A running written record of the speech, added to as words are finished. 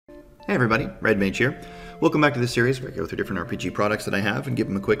Hey everybody, Red Mage here. Welcome back to this series where I go through different RPG products that I have and give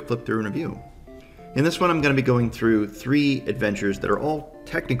them a quick flip through and review. In this one I'm going to be going through 3 adventures that are all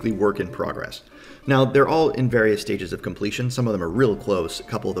technically work in progress. Now they're all in various stages of completion. Some of them are real close, a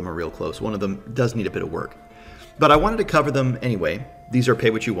couple of them are real close, one of them does need a bit of work. But I wanted to cover them anyway. These are pay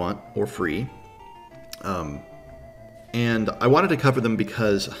what you want or free. And I wanted to cover them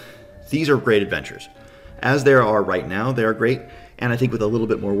because these are great adventures. As they are right now, they are great. And I think with a little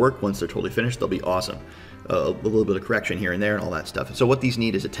bit more work, once they're totally finished, they'll be awesome. A little bit of correction here and there and all that stuff. So what these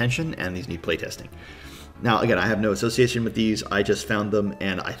need is attention, and these need playtesting. Now, again, I have no association with these. I just found them,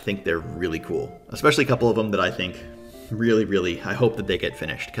 and I think they're really cool. Especially a couple of them that I think really, I hope that they get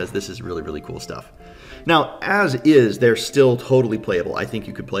finished, because this is really cool stuff. Now, as is, they're still totally playable. I think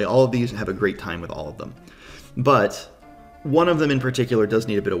you could play all of these and have a great time with all of them. But one of them in particular does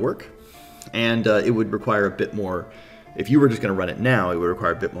need a bit of work, and it would require a bit more. If you were just going to run it now, it would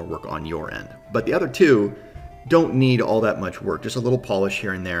require a bit more work on your end. But the other 2 don't need all that much work. Just a little polish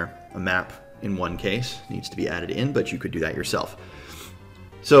here and there. A map, in one case, needs to be added in, but you could do that yourself.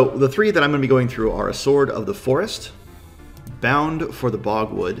 So the 3 that I'm going to be going through are A Sword of the Forest, Bound for the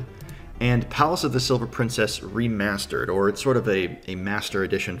Bogwood, and Palace of the Silver Princess Remastered, or it's sort of a master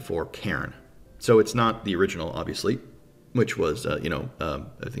edition for Cairn. So it's not the original, obviously, which was, I think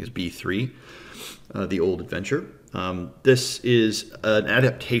it's B3, the old adventure. This is an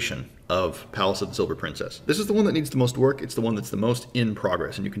adaptation of Palace of the Silver Princess. This is the one that needs the most work. It's the one that's the most in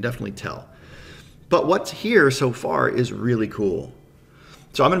progress, and you can definitely tell. But what's here so far is really cool.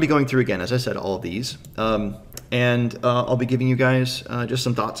 So I'm going to be going through again, as I said, all of these, and I'll be giving you guys just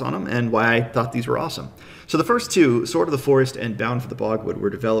some thoughts on them and why I thought these were awesome. So the first 2, Sword of the Forest and Bound for the Bogwood, were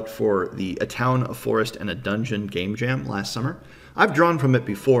developed for the A Town, a Forest, and a Dungeon game jam last summer. I've drawn from it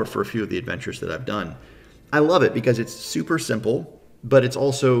before for a few of the adventures that I've done. I love it because it's super simple, but it's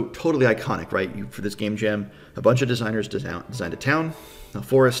also totally iconic, right? For this game jam, a bunch of designers designed a town, a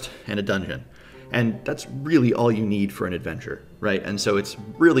forest, and a dungeon. And that's really all you need for an adventure, right? And so it's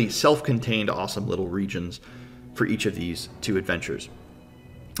really self-contained, awesome little regions for each of these 2 adventures.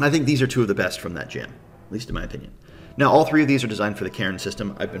 I think these are 2 of the best from that jam, at least in my opinion. Now, all 3 of these are designed for the Cairn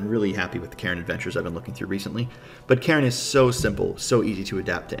system. I've been really happy with the Cairn adventures I've been looking through recently. But Cairn is so simple, so easy to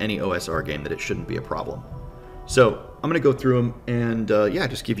adapt to any OSR game that it shouldn't be a problem. So I'm going to go through them and, yeah,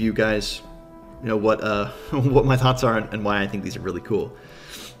 just give you guys, what my thoughts are and why I think these are really cool.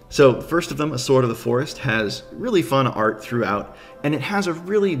 So first of them, A Sword of the Forest, has really fun art throughout, and it has a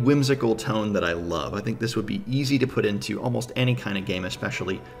really whimsical tone that I love. I think this would be easy to put into almost any kind of game,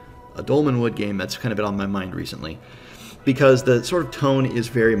 especially a Dolmenwood game. That's kind of been on my mind recently, because the sort of tone is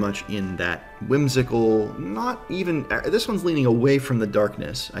very much in that whimsical, not even, this one's leaning away from the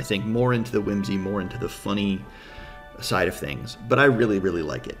darkness, I think, more into the whimsy, more into the funny side of things, but I really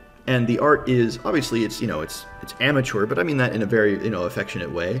like it. And the art is, obviously, it's amateur, but I mean that in a very,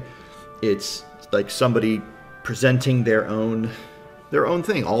 affectionate way. It's like somebody presenting their own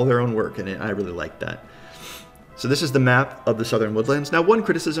thing, all their own work, and I really like that. So this is the map of the Southern Woodlands. Now, one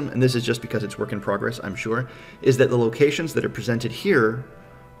criticism, and this is just because it's work in progress, I'm sure, is that the locations that are presented here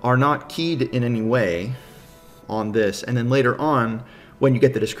are not keyed in any way on this. And then later on, when you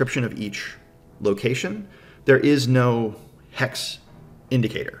get the description of each location, there is no hex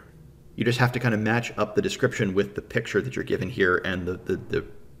indicator. You just have to kind of match up the description with the picture that you're given here and the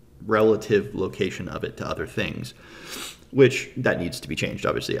relative location of it to other things, which that needs to be changed,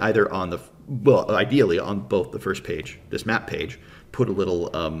 obviously, either on ideally on both the first page, this map page, put a little,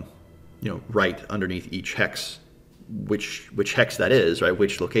 right underneath each hex, which hex that is, right,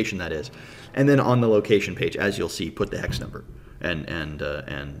 which location that is, and then on the location page, as you'll see, put the hex number and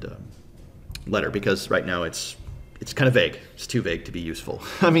letter, because right now it's kind of vague. It's too vague to be useful.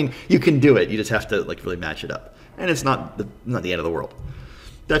 I mean, you can do it, you just have to really match it up, and it's not the end of the world.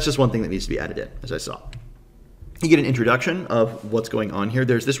 That's just one thing that needs to be added in, as I saw. You get an introduction of what's going on here.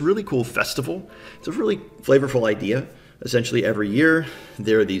 There's this really cool festival. It's a really flavorful idea. Essentially, every year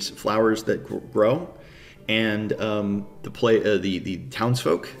there are these flowers that grow, and the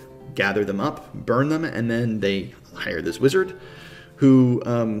townsfolk gather them up, burn them, and then they hire this wizard who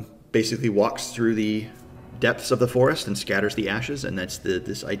basically walks through the depths of the forest and scatters the ashes, and that's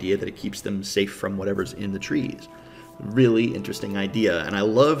this idea that it keeps them safe from whatever's in the trees. Really interesting idea, and I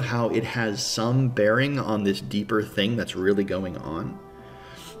love how it has some bearing on this deeper thing that's really going on.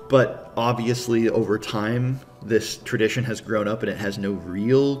 But obviously, over time, this tradition has grown up and it has no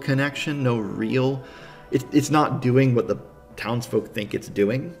real connection, it's not doing what the townsfolk think it's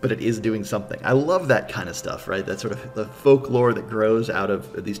doing, but it is doing something. I love that kind of stuff, right? That sort of the folklore that grows out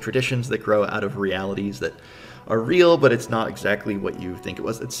of these traditions that grow out of realities that are real, but it's not exactly what you think it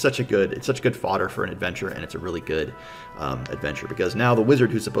was. It's such good fodder for an adventure, and it's a really good adventure, because now the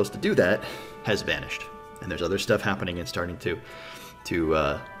wizard who's supposed to do that has vanished, and there's other stuff happening and starting to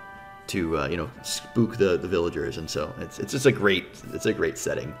you know, spook the villagers, and so it's just a great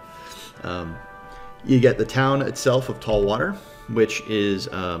setting. You get the town itself of Tallwater, which is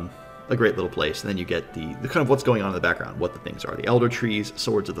a great little place, and then you get the kind of what's going on in the background, what the things are: the Elder Trees,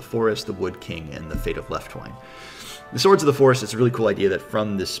 Swords of the Forest, the Wood King, and the Fate of Leftwine. The Swords of the Forest is a really cool idea that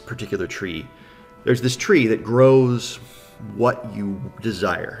from this particular tree, there's this tree that grows what you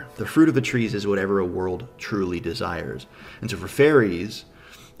desire. The fruit of the trees is whatever a world truly desires. And so for fairies,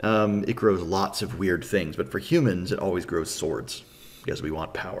 it grows lots of weird things, but for humans, it always grows swords, because we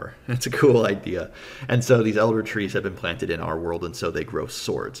want power. It's a cool idea. And so these elder trees have been planted in our world, and so they grow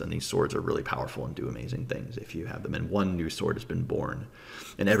swords, and these swords are really powerful and do amazing things if you have them. And one new sword has been born,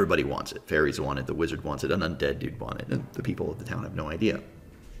 and everybody wants it. Fairies want it, the wizard wants it, an undead dude wants it, and the people of the town have no idea.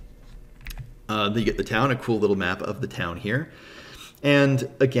 Then you get the town, a cool little map of the town here. And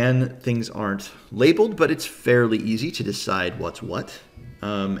again, things aren't labeled, but it's fairly easy to decide what's what.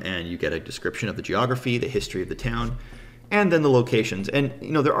 And you get a description of the geography, the history of the town, and then the locations. And,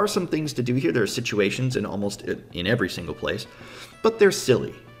 you know, there are some things to do here. There are situations in every single place, but they're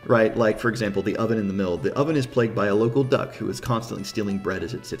silly, right? Like, for example, the oven in the mill. The oven is plagued by a local duck who is constantly stealing bread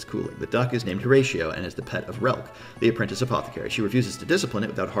as it sits cooling. The duck is named Horatio and is the pet of Relk, the apprentice apothecary. She refuses to discipline it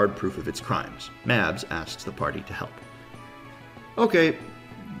without hard proof of its crimes. Mabs asks the party to help. Okay,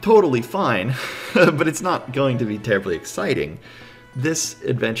 totally fine, but it's not going to be terribly exciting. This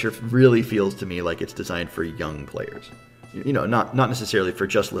adventure really feels to me like it's designed for young players. You know, not necessarily for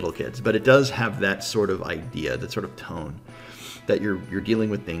just little kids, but it does have that sort of idea, that sort of tone, that you're dealing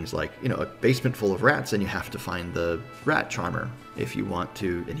with things like, you know, a basement full of rats, and you have to find the rat charmer if you want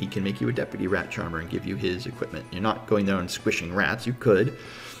to, and he can make you a deputy rat charmer and give you his equipment. You're not going there and squishing rats. You could,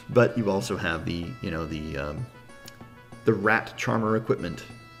 but you also have the rat charmer equipment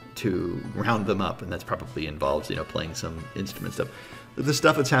to round them up, and that's probably involves, you know, playing some instrument stuff. The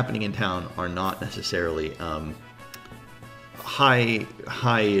stuff that's happening in town are not necessarily high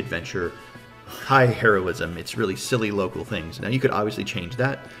adventure, high heroism. It's really silly local things. Now, you could obviously change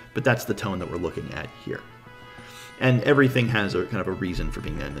that, but that's the tone that we're looking at here. And everything has a kind of a reason for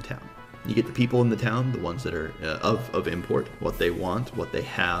being in the town. You get the people in the town, the ones that are of import, what they want, what they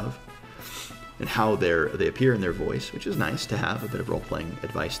have, and how they appear in their voice, which is nice to have a bit of role-playing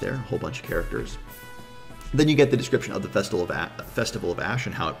advice there, a whole bunch of characters. Then you get the description of the Festival of Ash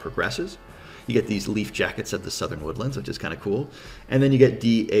and how it progresses. You get these leaf jackets of the Southern Woodlands, which is kind of cool. And then you get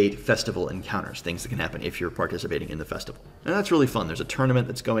D8 festival encounters, things that can happen if you're participating in the festival. And that's really fun. There's a tournament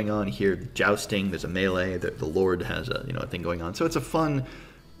that's going on here, jousting, there's a melee, the Lord has a thing going on. So it's a fun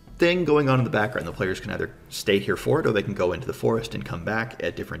thing going on in the background. The players can either stay here for it, or they can go into the forest and come back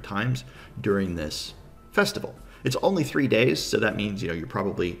at different times during this festival. It's only 3 days, so that means, you know,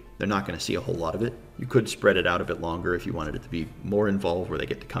 they're not going to see a whole lot of it. You could spread it out a bit longer if you wanted it to be more involved, where they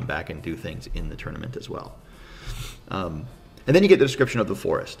get to come back and do things in the tournament as well. And then you get the description of the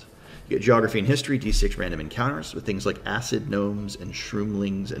forest. You get geography and history, D6 random encounters with things like acid gnomes and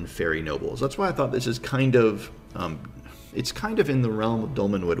shroomlings and fairy nobles. That's why I thought this is kind of it's kind of in the realm of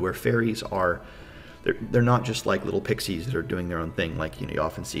Dolmenwood, where fairies are, they're not just like little pixies that are doing their own thing, like, you know, you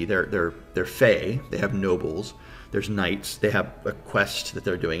often see. They're fae, they have nobles, there's knights, they have a quest that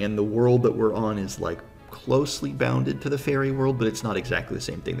they're doing, and the world that we're on is like closely bounded to the fairy world, but it's not exactly the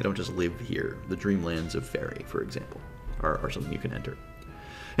same thing. They don't just live here. The Dreamlands of Fairy, for example, are something you can enter.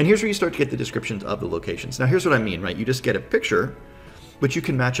 And here's where you start to get the descriptions of the locations. Now, here's what I mean, right? You just get a picture, which you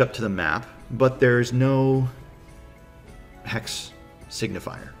can match up to the map, but there's no hex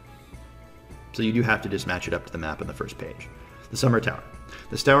signifier. So you do have to just match it up to the map on the first page. The Summer Tower.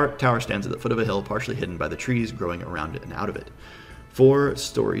 This tower stands at the foot of a hill, partially hidden by the trees growing around it and out of it. 4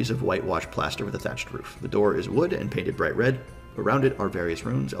 stories of whitewashed plaster with a thatched roof. The door is wood and painted bright red. Around it are various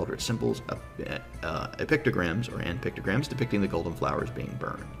runes, eldritch symbols, pictograms depicting the golden flowers being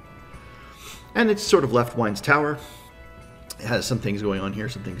burned. And it's sort of Leftwine's tower. It has some things going on here,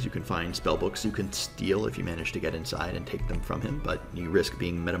 some things you can find, spell books you can steal if you manage to get inside and take them from him, but you risk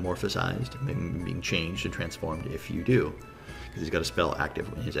being metamorphosized, being changed and transformed if you do, because he's got a spell active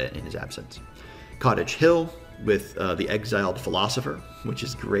in his absence. Cottage Hill with the Exiled Philosopher, which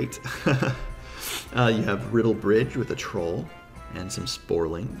is great. You have Riddle Bridge with a troll and some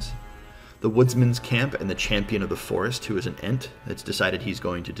sporelings. The Woodsman's Camp and the Champion of the Forest, who is an Ent that's decided he's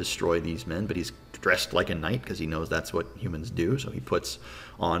going to destroy these men, but he's dressed like a knight because he knows that's what humans do, so he puts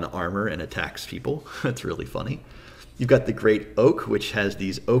on armor and attacks people. That's really funny. You've got the Great Oak, which has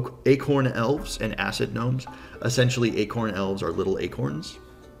these acorn elves and acid gnomes. Essentially, acorn elves are little acorns.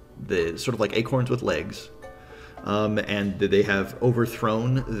 They're sort of like acorns with legs. And they have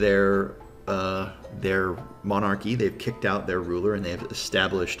overthrown their monarchy. They've kicked out their ruler, and they've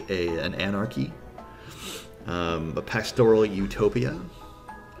established an anarchy, a pastoral utopia.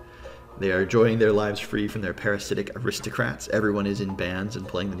 They are enjoying their lives free from their parasitic aristocrats. Everyone is in bands and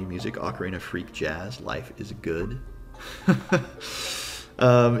playing the new music, ocarina, freak, jazz. Life is good.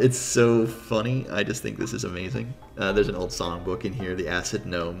 It's so funny. I just think this is amazing. There's an old songbook in here. The acid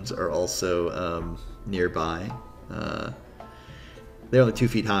gnomes are also nearby. They're only 2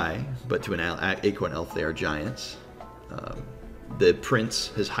 feet high, but to an acorn elf, they are giants. The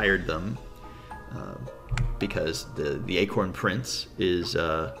prince has hired them because the acorn prince is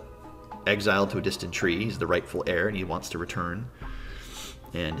exiled to a distant tree. He's the rightful heir, and he wants to return.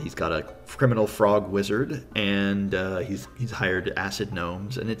 And he's got a criminal frog wizard, and he's hired acid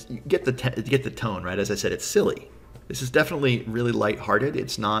gnomes. And you get the tone, right? As I said, it's silly. This is definitely really lighthearted.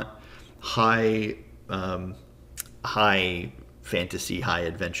 It's not high fantasy, high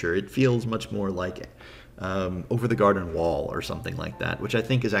adventure. It feels much more like Over the Garden Wall or something like that, which I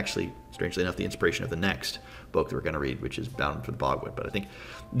think is actually, strangely enough, the inspiration of the next book that we're going to read, which is Bound for the Bogwood. But I think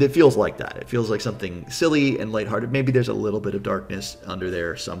it feels like that. It feels like something silly and lighthearted. Maybe there's a little bit of darkness under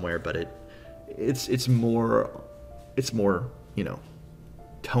there somewhere, but it's more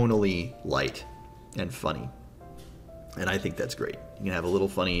tonally light and funny. And I think that's great. You can have a little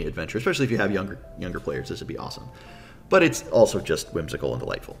funny adventure, especially if you have younger players. This would be awesome. But it's also just whimsical and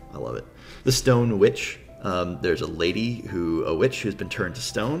delightful. I love it. The Stone Witch. There's a witch who's been turned to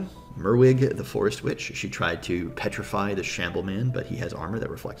stone. Merwig, the Forest Witch. She tried to petrify the Shambleman, but he has armor that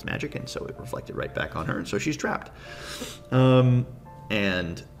reflects magic, and so it reflected right back on her, and so she's trapped.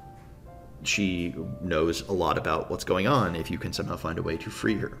 And she knows a lot about what's going on if you can somehow find a way to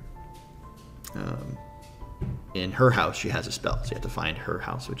free her. In her house, she has a spell, so you have to find her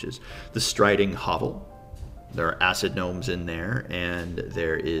house, which is the Striding Hovel. There are acid gnomes in there, and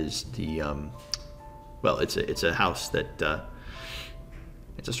there is the it's a house that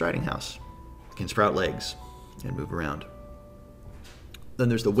it's a striding house. It can sprout legs and move around. Then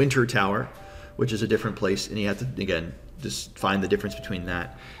there's the Winter Tower, which is a different place, and you have to, again, just find the difference between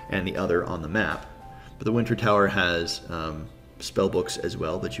that and the other on the map. But the Winter Tower has spell books as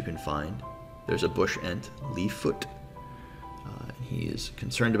well that you can find. There's a bush ent, Leaffoot. He is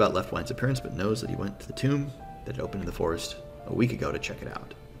concerned about Leftwine's appearance, but knows that he went to the tomb that had opened in the forest a week ago to check it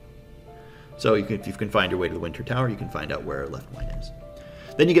out. So if you can find your way to the Winter Tower, you can find out where Leftwine is.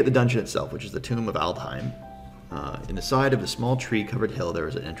 Then you get the dungeon itself, which is the Tomb of Aldheim. In the side of the small tree-covered hill, there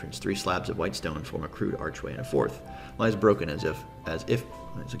is an entrance. 3 slabs of white stone form a crude archway, and a fourth lies broken as if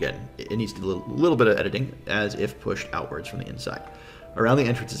again, it needs a little bit of editing, as if pushed outwards from the inside. Around the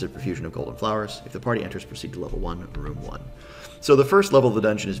entrance is a profusion of golden flowers. If the party enters, proceed to level 1, room 1. So the first level of the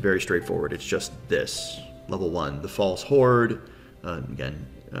dungeon is very straightforward. It's just this. Level 1, the False Horde. Again,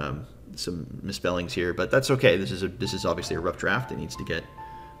 some misspellings here, but that's okay. This is obviously a rough draft. It needs to get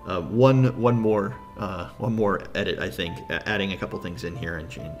one more edit, I think, adding a couple things in here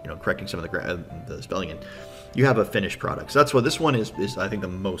and correcting some of the spelling, and you have a finished product. So that's what this one is I think the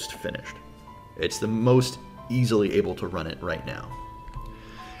most finished. It's the most easily able to run it right now.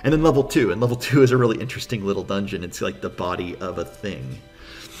 And then level 2, and level 2 is a really interesting little dungeon. It's like the body of a thing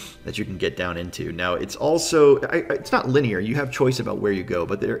that you can get down into. Now, it's also, it's not linear. You have choice about where you go,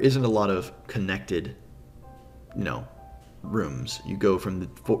 but there isn't a lot of connected, rooms. You go from the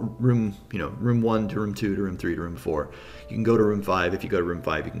room 1 to room 2 to room 3 to room 4. You can go to room 5. If you go to room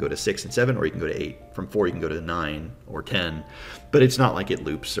 5, you can go to 6 and 7, or you can go to 8. From 4, you can go to 9 or 10. But it's not like it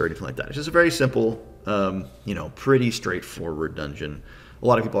loops or anything like that. It's just a very simple, pretty straightforward dungeon. A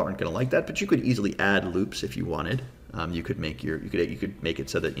lot of people aren't going to like that, but you could easily add loops if you wanted. You could make it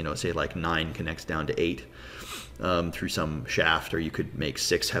so that say like 9 connects down to 8 through some shaft, or you could make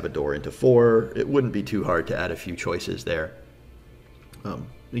 6 have a door into 4. It wouldn't be too hard to add a few choices there.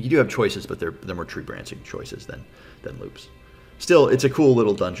 You do have choices, but they're more tree branching choices than loops. Still, it's a cool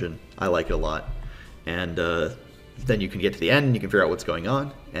little dungeon. I like it a lot. And then you can get to the end and you can figure out what's going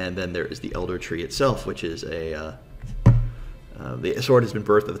on. And then there is the Elder Tree itself, which is the sword has been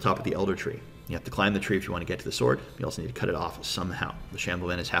birthed at the top of the Elder Tree. You have to climb the tree if you want to get to the sword. You also need to cut it off somehow. The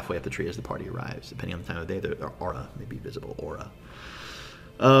Shambleman is halfway up the tree as the party arrives. Depending on the time of day, their aura may be visible. Aura.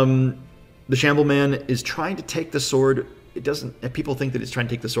 The Shambleman is trying to take the sword. It doesn't. People think that it's trying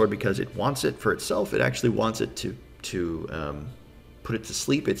to take the sword because it wants it for itself. It actually wants it to put it to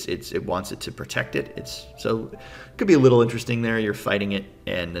sleep. It wants it to protect it. So it could be a little interesting there. You're fighting it,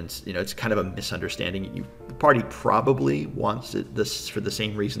 and then it's kind of a misunderstanding. The party probably wants this for the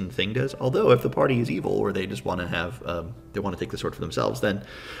same reason the thing does. Although if the party is evil, or they just want to have they want to take the sword for themselves, then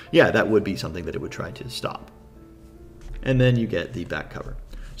yeah, that would be something that it would try to stop. And then you get the back cover.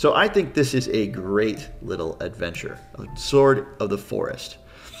 So I think this is a great little adventure, a Sword of the Forest.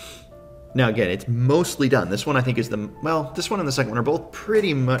 Now again, it's mostly done. This one I think is this one and the second one are both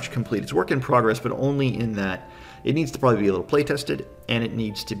pretty much complete. It's work in progress, but only in that it needs to probably be a little play tested, and it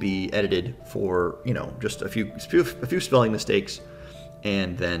needs to be edited for, just a few spelling mistakes,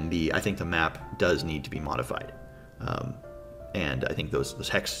 and then I think the map does need to be modified. And I think those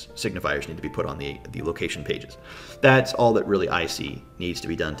hex signifiers need to be put on the location pages. That's all that really I see needs to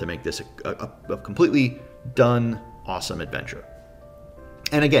be done to make this a completely done, awesome adventure.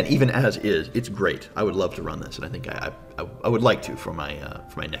 And again, even as is, it's great. I would love to run this, and I think I would like to for my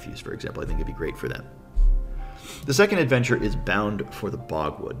nephews, for example. I think it'd be great for them. The second adventure is Bound for the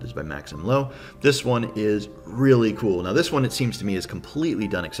Bogwood. This is by Maxim Lowe. This one is really cool. Now, this one, it seems to me, is completely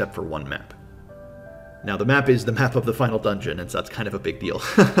done except for one map. Now, the map is the map of the final dungeon, and so that's kind of a big deal.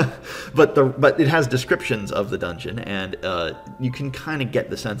 but it has descriptions of the dungeon, and you can kind of get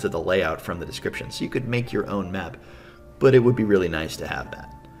the sense of the layout from the description. So you could make your own map, but it would be really nice to have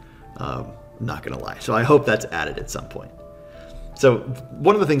that. I'm not going to lie. So I hope that's added at some point. So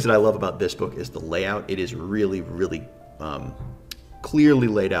one of the things that I love about this book is the layout. It is really, really clearly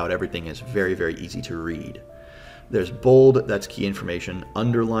laid out. Everything is very, very easy to read. There's bold, that's key information.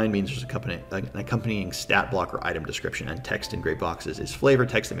 Underline means there's an accompanying stat block or item description, and text in gray boxes is flavor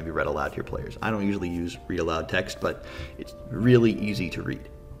text that may be read aloud to your players. I don't usually use read aloud text, but it's really easy to read.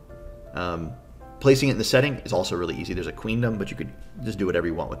 Placing it in the setting is also really easy. There's a queendom, but you could just do whatever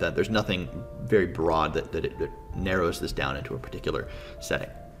you want with that. There's nothing very broad that narrows this down into a particular setting.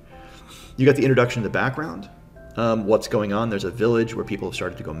 You got the introduction to the background. What's going on? There's a village where people have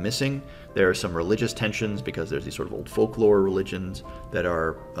started to go missing. There are some religious tensions because there's these sort of old folklore religions that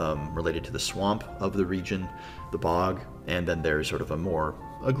are related to the swamp of the region, the bog, and then there's sort of a more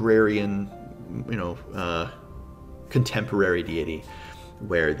agrarian, contemporary deity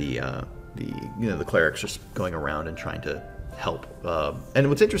where the cleric's just going around and trying to help. And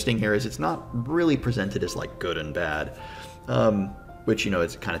what's interesting here is it's not really presented as like good and bad, which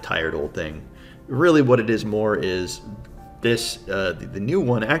it's a kind of tired old thing. Really what it is more is this, the new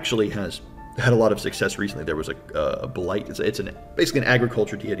one actually has had a lot of success recently. There was a blight, it's basically an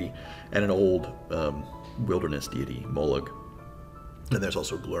agriculture deity and an old wilderness deity, Moloch. And there's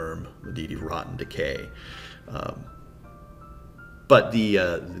also Glurm, the deity of rot and decay. But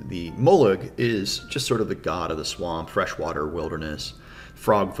the Moloch is just sort of the god of the swamp, freshwater, wilderness.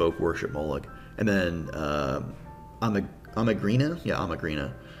 Frog folk worship Moloch. And then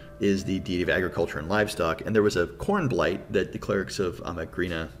Amagrina is the deity of agriculture and livestock. And there was a corn blight that the clerics of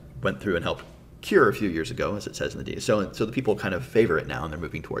Amagrina went through and helped cure a few years ago, as it says in the deity. So the people kind of favor it now, and they're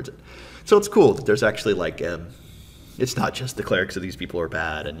moving towards it. So it's cool that there's actually like, it's not just the clerics of these people are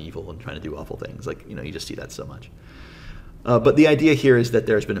bad and evil and trying to do awful things. Like, you just see that so much. But the idea here is that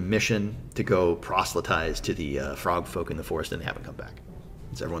there's been a mission to go proselytize to the frog folk in the forest, and they haven't come back.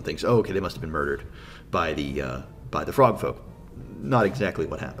 So everyone thinks, oh, okay, they must have been murdered by the frog folk. Not exactly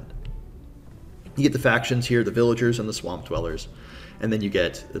what happened. You get the factions here, the villagers and the swamp dwellers, and then you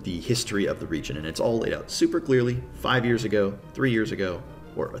get the history of the region, and it's all laid out super clearly. 5 years ago, 3 years ago,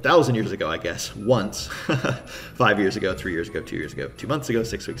 or 1,000 years ago, I guess, once. 5 years ago, 3 years ago, 2 years ago, 2 months ago,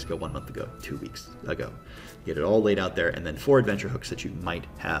 6 weeks ago, 1 month ago, 2 weeks ago. You get it all laid out there, and then 4 adventure hooks that you might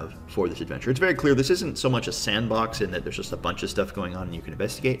have for this adventure. It's very clear this isn't so much a sandbox in that there's just a bunch of stuff going on and you can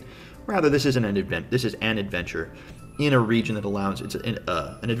investigate. Rather, this is an adventure in a region that allows, it's an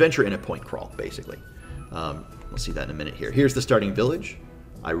adventure in a point crawl, basically. We'll see that in a minute here. Here's the starting village.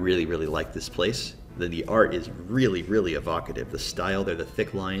 I really, really like this place. The art is really, really evocative. The style there, the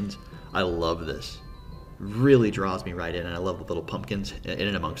thick lines, I love this. Really draws me right in, and I love the little pumpkins in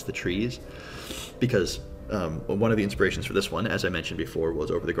and amongst the trees. Because one of the inspirations for this one, as I mentioned before, was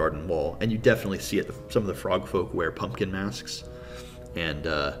Over the Garden Wall. And you definitely see it. Some of the frog folk wear pumpkin masks. And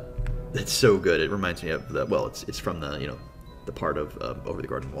it's so good. It reminds me of it's from the the part of Over the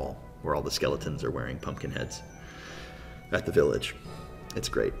Garden Wall where all the skeletons are wearing pumpkin heads at the village. It's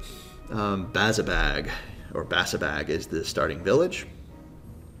great. Bazabag is the starting village.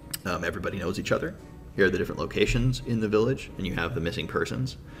 Everybody knows each other. Here are the different locations in the village, and you have the missing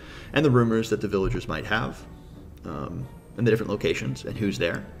persons and the rumors that the villagers might have, and the different locations and who's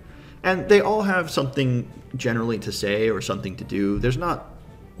there. And they all have something generally to say or something to do. There's not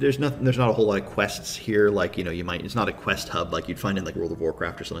there's not a whole lot of quests here. Like, you know, it's not a quest hub like you'd find in like World of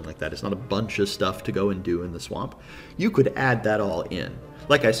Warcraft or something like that. It's not a bunch of stuff to go and do in the swamp. You could add that all in.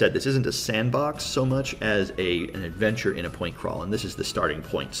 Like I said, this isn't a sandbox so much as an adventure in a point crawl, and this is the starting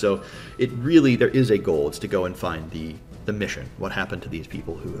point. So it really, there is a goal. It's to go and find the mission. What happened to these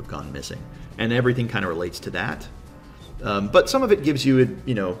people who have gone missing? And everything kind of relates to that. But some of it gives you,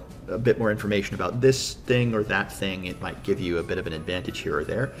 you know, a bit more information about this thing or that thing. It might give you a bit of an advantage here or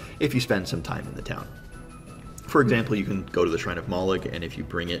there if you spend some time in the town. For example, you can go to the Shrine of Molag, and if you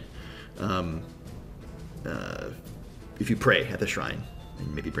bring it, if you pray at the shrine,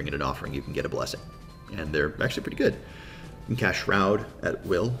 and maybe bring it an offering, you can get a blessing. And they're actually pretty good. You can cast Shroud at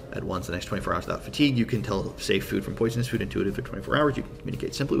will at once the next 24 hours without fatigue. You can tell safe food from poisonous food intuitive for 24 hours. You can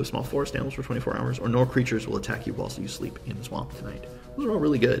communicate simply with small forest animals for 24 hours, or no creatures will attack you whilst you sleep in the swamp tonight. Those are all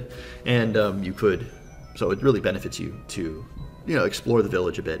really good. And you could, so it really benefits you to, you know, explore the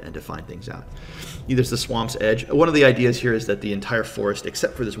village a bit and to find things out. There's the swamp's edge. One of the ideas here is that the entire forest,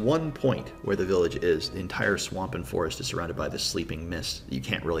 except for this one point where the village is, the entire swamp and forest is surrounded by this sleeping mist that you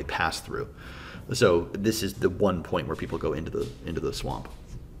can't really pass through. So this is the one point where people go into the swamp.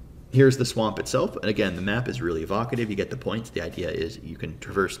 Here's the swamp itself, and again, the map is really evocative. You get the points. The idea is you can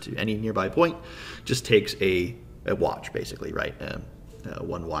traverse to any nearby point. Just takes a watch, basically, right?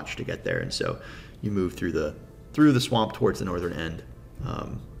 One watch to get there, and so you move through the swamp towards the northern end,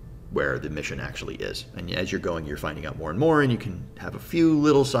 where the mission actually is. And as you're going, you're finding out more and more, and you can have a few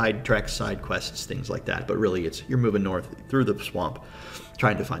little side treks, side quests, things like that. But really, you're moving north through the swamp,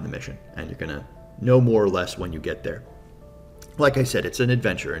 trying to find the mission, and you're gonna know more or less when you get there. Like I said, it's an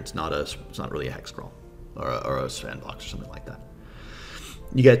adventure. It's not really a hex crawl or a sandbox or something like that.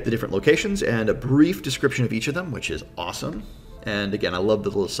 You get the different locations and a brief description of each of them, which is awesome. And again, I love the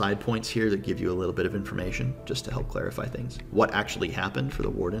little side points here that give you a little bit of information just to help clarify things. What actually happened for the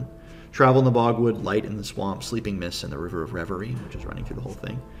warden. Travel in the Bogwood, light in the swamp, sleeping mists, and the River of Reverie, which is running through the whole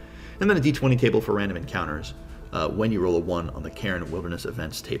thing. And then a d20 table for random encounters when you roll a 1 on the Cairn Wilderness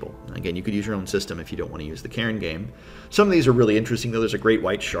Events table. And again, you could use your own system if you don't want to use the Cairn game. Some of these are really interesting, though. There's a great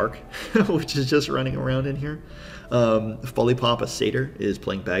white shark, which is just running around in here. Follypop, a satyr, is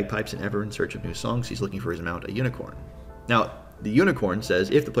playing bagpipes and ever in search of new songs. He's looking for his mount, a unicorn. Now, the unicorn says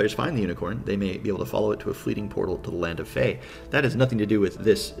if the players find the unicorn, they may be able to follow it to a fleeting portal to the land of Fae. That has nothing to do with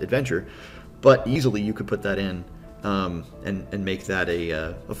this adventure, but easily you could put that in and make that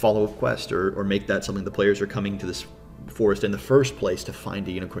a follow-up quest, or make that something the players are coming to this forest in the first place to find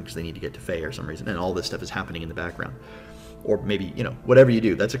a unicorn because they need to get to Fae or some reason, and all this stuff is happening in the background. Or maybe, you know, whatever you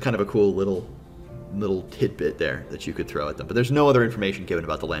do, that's a kind of a cool little tidbit there that you could throw at them. But there's no other information given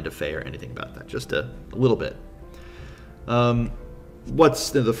about the land of Fae or anything about that, just a little bit.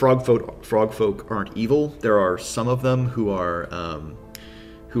 What's the frog folk aren't evil. There are some of them who are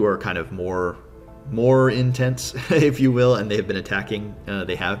kind of more intense, if you will, and they have been attacking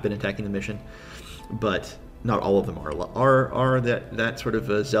the mission, but not all of them are that sort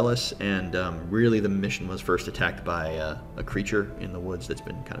of zealous. And really, the mission was first attacked by a creature in the woods that's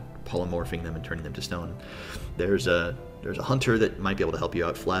been kind of polymorphing them and turning them to stone. There's a hunter that might be able to help you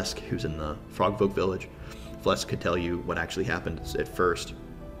out, Flesk, who's in the frogfolk village. Flesk could tell you what actually happened at first,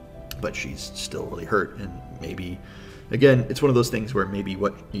 but she's still really hurt, and maybe, again, it's one of those things where maybe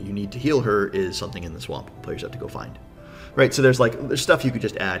what you need to heal her is something in the swamp. Players have to go find. Right, so there's stuff you could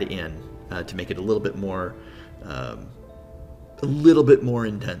just add in to make it a little bit more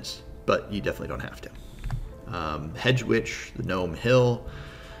intense, but you definitely don't have to. Hedge Witch, the Gnome Hill,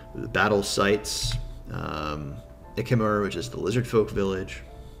 the battle sites, Ikimur, which is the lizard folk village,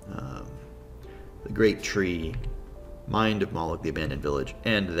 the Great Tree, Mind of Molag, the abandoned village,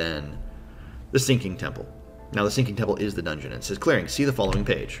 and then the Sinking Temple. Now, the Sinking Temple is the dungeon. It says, clearing, see the following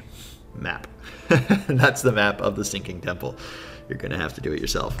page. Map. That's the map of the Sinking Temple. You're going to have to do it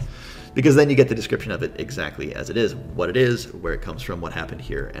yourself, because then you get the description of it exactly as it is, what it is, where it comes from, what happened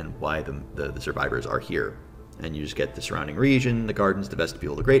here, and why the survivors are here. And you just get the surrounding region, the gardens, the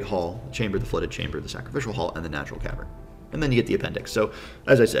vestibule, the Great Hall, the chamber, the flooded chamber, the sacrificial hall, and the natural cavern. And then you get the appendix. So,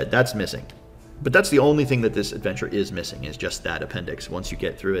 as I said, that's missing. But that's the only thing that this adventure is missing, is just that appendix. Once you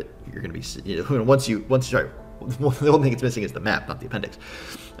get through it, you're going to be, the only thing it's missing is the map, not the appendix.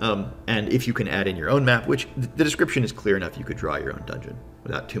 And if you can add in your own map, which the description is clear enough, you could draw your own dungeon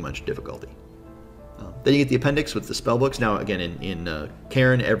without too much difficulty. Then you get the appendix with the spell books. Now, again, in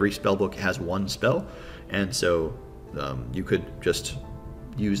Cairn, every spell book has one spell, and so you could just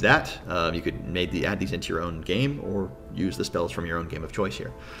use that. You could add these into your own game, or use the spells from your own game of choice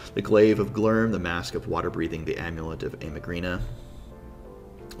here. The Glaive of Glurm, the Mask of Water Breathing, the Amulet of Amagrina,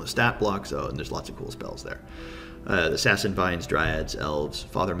 The stat blocks, oh, and there's lots of cool spells there. The Assassin Vines, Dryads, Elves,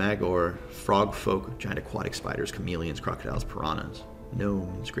 Father Magor, Frog Folk, Giant Aquatic Spiders, Chameleons, Crocodiles, Piranhas,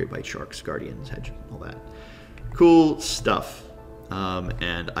 Gnomes, Great White Sharks, Guardians, Hedge, all that. Cool stuff.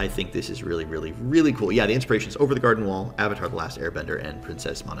 And I think this is really, really, really cool. Yeah, the inspirations: Over the Garden Wall, Avatar: The Last Airbender, and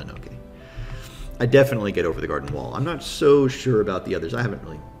Princess Mononoke. I definitely get Over the Garden Wall. I'm not so sure about the others. I haven't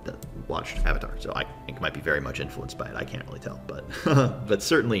really watched Avatar, so I think it might be very much influenced by it. I can't really tell, but but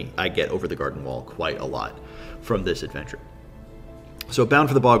certainly I get Over the Garden Wall quite a lot from this adventure. So Bound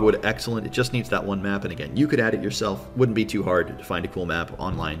for the Bogwood, excellent. It just needs that one map, and again, you could add it yourself. Wouldn't be too hard to find a cool map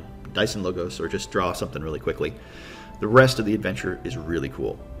online, Dyson Logos, or just draw something really quickly. The rest of the adventure is really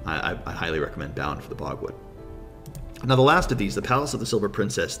cool. I highly recommend Bound for the Bogwood. Now the last of these, the Palace of the Silver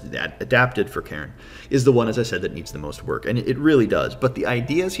Princess, that adapted for Cairn, is the one, as I said, that needs the most work, and it really does. But the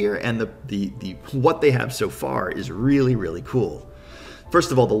ideas here and the what they have so far is really, really cool.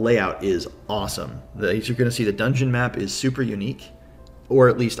 First of all, the layout is awesome. As you're going to see, the dungeon map is super unique, or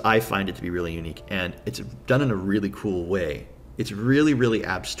at least I find it to be really unique, and it's done in a really cool way. It's really, really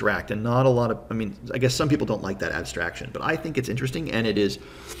abstract, and not a lot of, I mean, I guess some people don't like that abstraction, but I think it's interesting, and it is.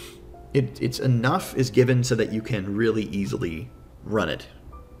 It's enough is given so that you can really easily run it.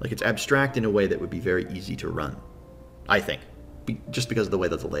 Like, it's abstract in a way that would be very easy to run, I think, just because of the way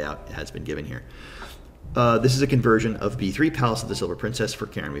that the layout has been given here. This is a conversion of B3 Palace of the Silver Princess for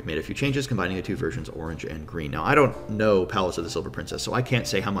Cairn. We've made a few changes, combining the two versions, orange and green. Now, I don't know Palace of the Silver Princess, so I can't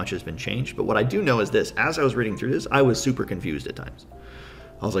say how much has been changed, but what I do know is this. As I was reading through this, I was super confused at times.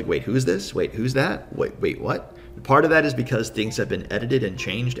 I was like, wait, who's this? Wait, who's that? Wait, what? Part of that is because things have been edited and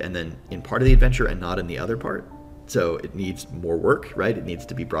changed, and then in part of the adventure and not in the other part. So it needs more work, right? It needs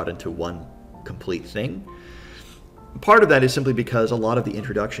to be brought into one complete thing. Part of that is simply because a lot of the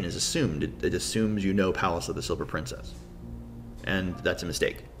introduction is assumed. It assumes you know Palace of the Silver Princess. And that's a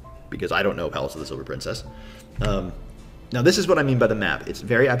mistake, because I don't know Palace of the Silver Princess. Now, this is what I mean by the map. It's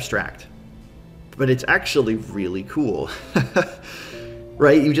very abstract, but it's actually really cool.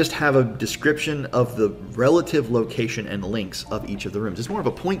 Right? You just have a description of the relative location and links of each of the rooms. It's more of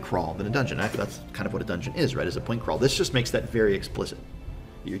a point crawl than a dungeon. That's kind of what a dungeon is, right? Is a point crawl. This just makes that very explicit.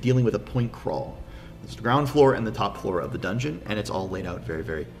 You're dealing with a point crawl. It's the ground floor and the top floor of the dungeon, and it's all laid out very,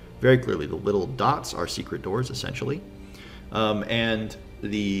 very, very clearly. The little dots are secret doors, essentially. And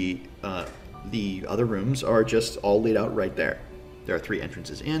the other rooms are just all laid out right there. There are 3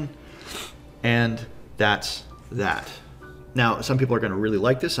 entrances in, and that's that. Now, some people are going to really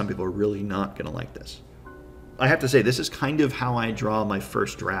like this. Some people are really not going to like this. I have to say, this is kind of how I draw my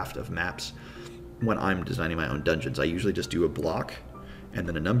first draft of maps when I'm designing my own dungeons. I usually just do a block and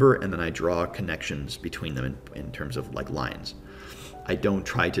then a number, and then I draw connections between them in terms of like lines. I don't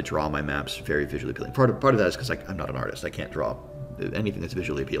try to draw my maps very visually appealing. Part of that is because I'm not an artist. I can't draw anything that's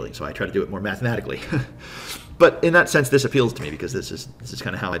visually appealing, so I try to do it more mathematically. But in that sense, this appeals to me because this is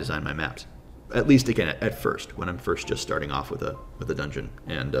kind of how I design my maps. At least, again, at first, when I'm first just starting off with a dungeon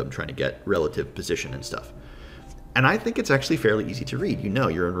and trying to get relative position and stuff. And I think it's actually fairly easy to read. You know,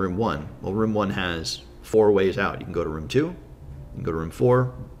 you're in room 1. Well, room 1 has 4 ways out. You can go to room 2, you can go to room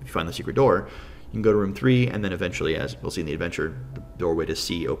 4, if you find the secret door, you can go to room 3, and then eventually, as we'll see in the adventure, the doorway to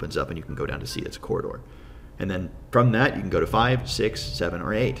C opens up and you can go down to C. It's a corridor. And then from that, you can go to 5, 6, 7,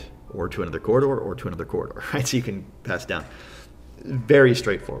 or 8, or to another corridor, or to another corridor, right? So you can pass down. Very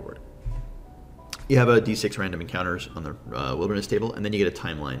straightforward. You have a D6 random encounters on the wilderness table, and then you get a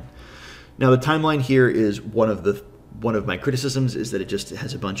timeline. Now, the timeline here is one of my criticisms is that it just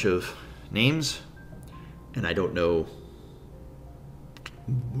has a bunch of names, and I don't know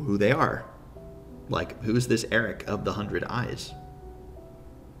who they are. Like, who's this Eric of the 100 Eyes?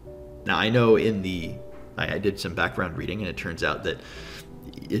 Now, I know I did some background reading, and it turns out that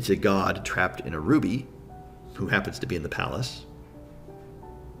it's a god trapped in a ruby who happens to be in the palace.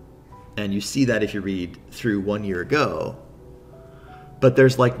 And you see that if you read through 1 year ago, but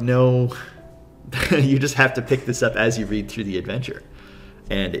there's like no, you just have to pick this up as you read through the adventure.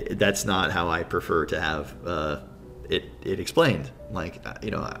 And that's not how I prefer to have it explained. Like,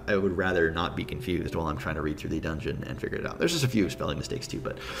 you know, I would rather not be confused while I'm trying to read through the dungeon and figure it out. There's just a few spelling mistakes too,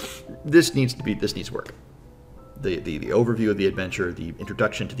 but this needs work. The overview of the adventure, the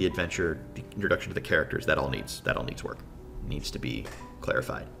introduction to the adventure, the introduction to the characters, that all needs work. It needs to be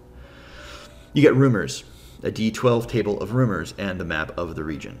clarified. You get rumors, a D12 table of rumors, and the map of the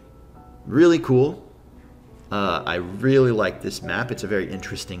region. Really cool. I really like this map. It's a very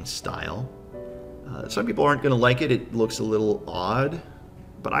interesting style. Some people aren't going to like it. It looks a little odd,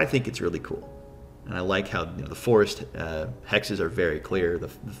 but I think it's really cool. And I like how the forest hexes are very clear, the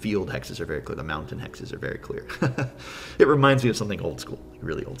field hexes are very clear, the mountain hexes are very clear. It reminds me of something old school,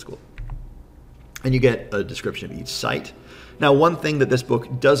 really old school. And you get a description of each site. Now, one thing that this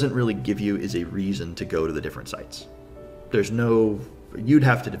book doesn't really give you is a reason to go to the different sites. You'd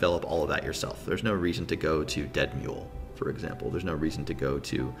have to develop all of that yourself. There's no reason to go to Dead Mule, for example. There's no reason to go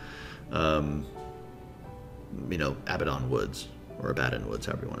to, Abaddon Woods, or Abaddon Woods,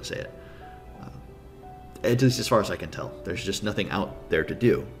 however you want to say it. At least as far as I can tell. There's just nothing out there to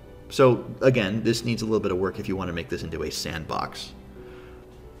do. So, again, this needs a little bit of work if you want to make this into a sandbox.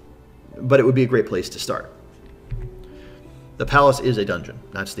 But it would be a great place to start. The palace is a dungeon.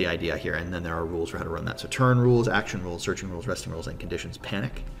 That's the idea here, and then there are rules for how to run that. So turn rules, action rules, searching rules, resting rules, and conditions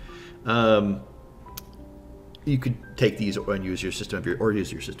panic. You could take these and use your system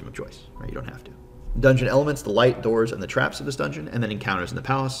of choice. Right? You don't have to. Dungeon elements: the light, doors, and the traps of this dungeon, and then encounters in the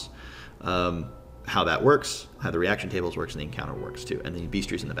palace. How that works, how the reaction tables works, and the encounter works too. And the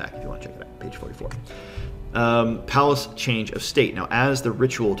bestiary's in the back if you want to check it out, page 44. Palace change of state. Now, as the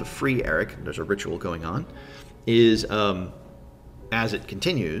ritual to free Eric, there's a ritual going on, is as it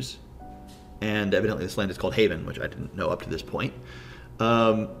continues, and evidently this land is called Haven, which I didn't know up to this point,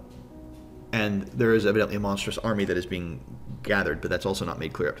 and there is evidently a monstrous army that is being gathered, but that's also not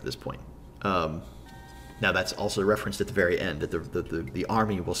made clear up to this point. Now, that's also referenced at the very end, that the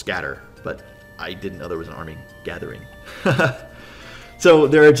army will scatter, but I didn't know there was an army gathering. So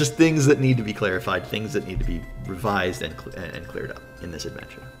there are just things that need to be clarified, things that need to be revised and cleared up in this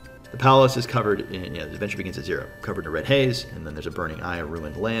adventure. The palace is covered in, the adventure begins at 0, covered in a red haze, and then there's a burning eye, a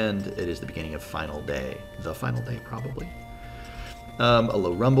ruined land. It is the beginning of final day. The final day, probably. A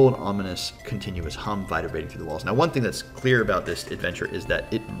low rumble, an ominous, continuous hum vibrating through the walls. Now, one thing that's clear about this adventure is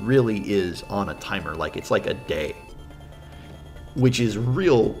that it really is on a timer, it's like a day, which is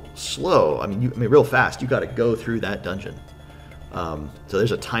real slow. I mean, real fast. You got to go through that dungeon. So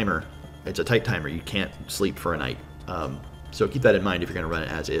there's a timer. It's a tight timer. You can't sleep for a night. So keep that in mind if you're going to run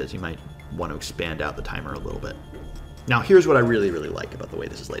it as is. You might want to expand out the timer a little bit. Now, here's what I really, really like about the way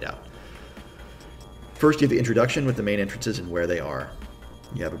this is laid out. First, you have the introduction with the main entrances and where they are.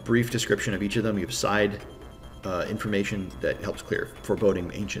 You have a brief description of each of them. You have side information that helps clear. Foreboding,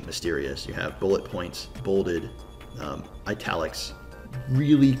 ancient, mysterious. You have bullet points, bolded, italics,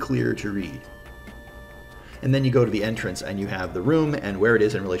 really clear to read. And then you go to the entrance and you have the room and where it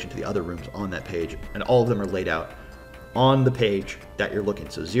is in relation to the other rooms on that page. And all of them are laid out on the page that you're looking.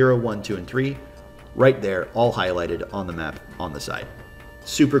 So 0, 1, 2, and 3, right there, all highlighted on the map on the side.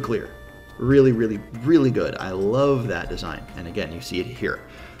 Super clear. Really, really, really good. I love that design. And again, you see it here.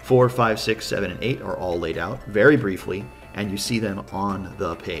 4, 5, 6, 7, and 8 are all laid out very briefly, and you see them on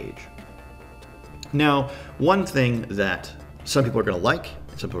the page. Now, one thing that some people are going to like,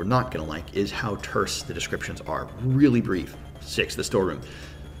 and some people are not going to like, is how terse the descriptions are. Really brief. 6, the storeroom.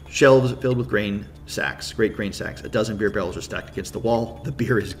 Shelves filled with grain sacks, great grain sacks. A dozen beer barrels are stacked against the wall. The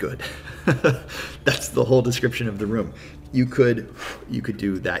beer is good. That's the whole description of the room. You could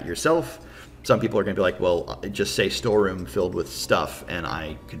do that yourself. Some people are going to be like, well, just say storeroom filled with stuff, and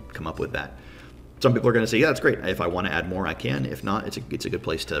I could come up with that. Some people are going to say, yeah, that's great. If I want to add more, I can. If not, it's a good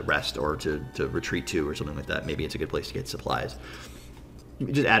place to rest or to retreat to or something like that. Maybe it's a good place to get supplies. You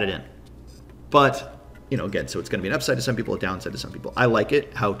just add it in. But, again, so it's going to be an upside to some people, a downside to some people. I like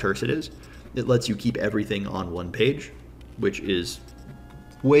it, how terse it is. It lets you keep everything on one page, which is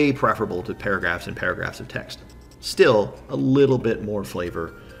way preferable to paragraphs and paragraphs of text. Still, a little bit more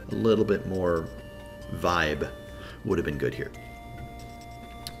flavor, a little bit more vibe would have been good here.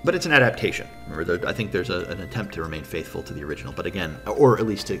 But it's an adaptation. Remember, I think there's an attempt to remain faithful to the original, but again, or at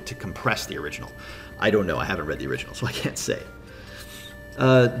least to compress the original. I don't know. I haven't read the original, so I can't say.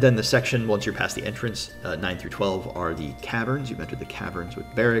 Then the section, once you're past the entrance, 9 through 12 are the caverns. You've entered the caverns with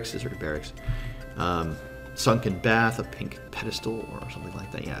barracks, deserted barracks. Sunken bath, a pink pedestal, or something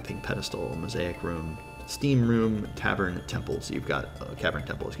like that. Yeah, pink pedestal, mosaic room, steam room, tavern, temple. So you've got a cavern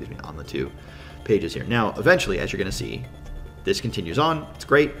temple, on the 2 pages here. Now, eventually, as you're going to see, this continues on. It's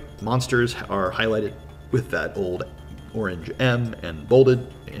great. Monsters are highlighted with that old orange M and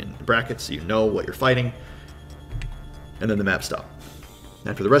bolded in brackets so you know what you're fighting. And then the maps stop.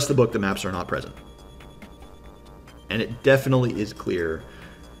 And for the rest of the book, the maps are not present. And it definitely is clear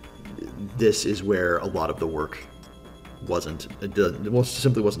this is where a lot of the work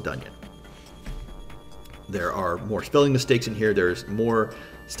simply wasn't done yet. There are more spelling mistakes in here. There's more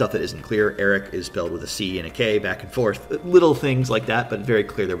stuff that isn't clear. Eric is spelled with a C and a K back and forth. Little things like that, but very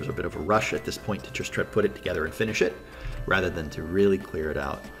clear there was a bit of a rush at this point to just try to put it together and finish it, rather than to really clear it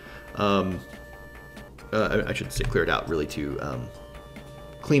out. I should say clear it out, really to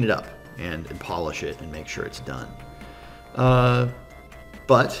clean it up and polish it and make sure it's done.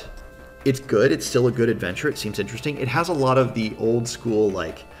 But it's good. It's still a good adventure. It seems interesting. It has a lot of the old school,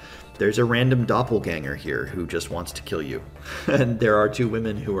 like, there's a random doppelganger here who just wants to kill you. And there are two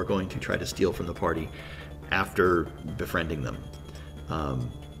women who are going to try to steal from the party after befriending them.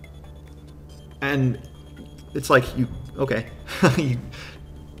 And it's like, okay.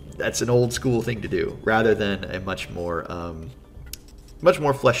 That's an old school thing to do, rather than a much more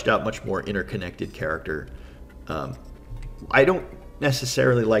fleshed out, much more interconnected character. I don't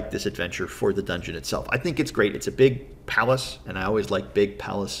necessarily like this adventure for the dungeon itself. I think it's great. It's a big palace, and I always like big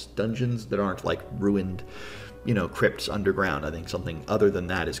palace dungeons that aren't like ruined, crypts underground. I think something other than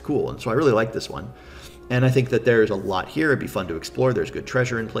that is cool, and so I really like this one. And I think that there's a lot here. It'd be fun to explore. There's good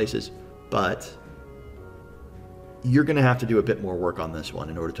treasure in places, but you're going to have to do a bit more work on this one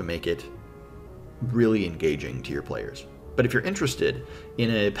in order to make it really engaging to your players. But if you're interested in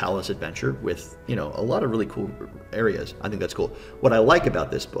a palace adventure with, a lot of really cool areas, I think that's cool. What I like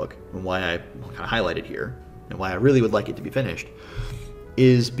about this book, and why I kind of highlight it here, and why I really would like it to be finished,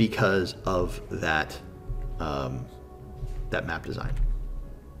 is because of that map design.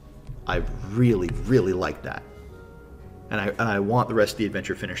 I really, really like that. And I want the rest of the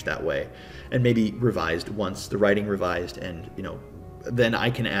adventure finished that way, and maybe revised once the writing revised, and then I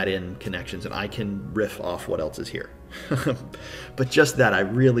can add in connections and I can riff off what else is here. But just that, I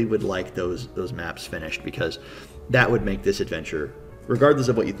really would like those maps finished, because that would make this adventure, regardless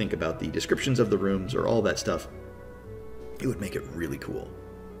of what you think about the descriptions of the rooms or all that stuff, it would make it really cool.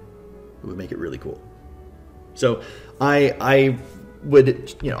 It would make it really cool. So I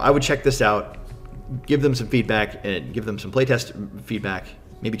would check this out, give them some feedback, and give them some playtest feedback,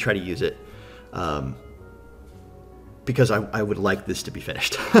 maybe try to use it, because I would like this to be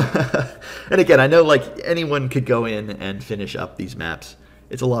finished. And again, I know like anyone could go in and finish up these maps.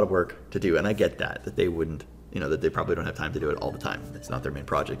 It's a lot of work to do, and I get that they wouldn't, that they probably don't have time to do it all the time. It's not their main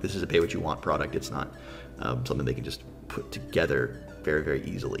project. This is a pay-what-you-want product. It's not something they can just put together very, very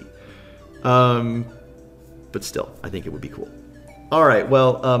easily. But still, I think it would be cool. All right,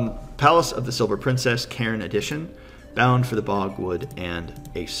 well, Palace of the Silver Princess, Cairn Edition, Bound for the Bogwood, and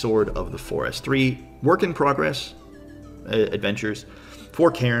A Sword of the Forest. 3 work in progress adventures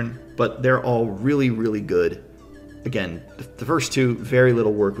for Cairn, but they're all really, really good. Again, the first 2, very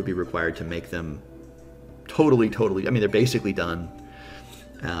little work would be required to make them totally, I mean, they're basically done.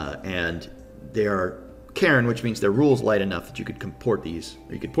 And they are Cairn, which means they're rules light enough that you could port these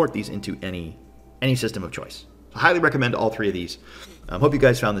into any system of choice. I highly recommend all 3 of these. Hope you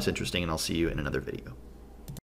guys found this interesting, and I'll see you in another video.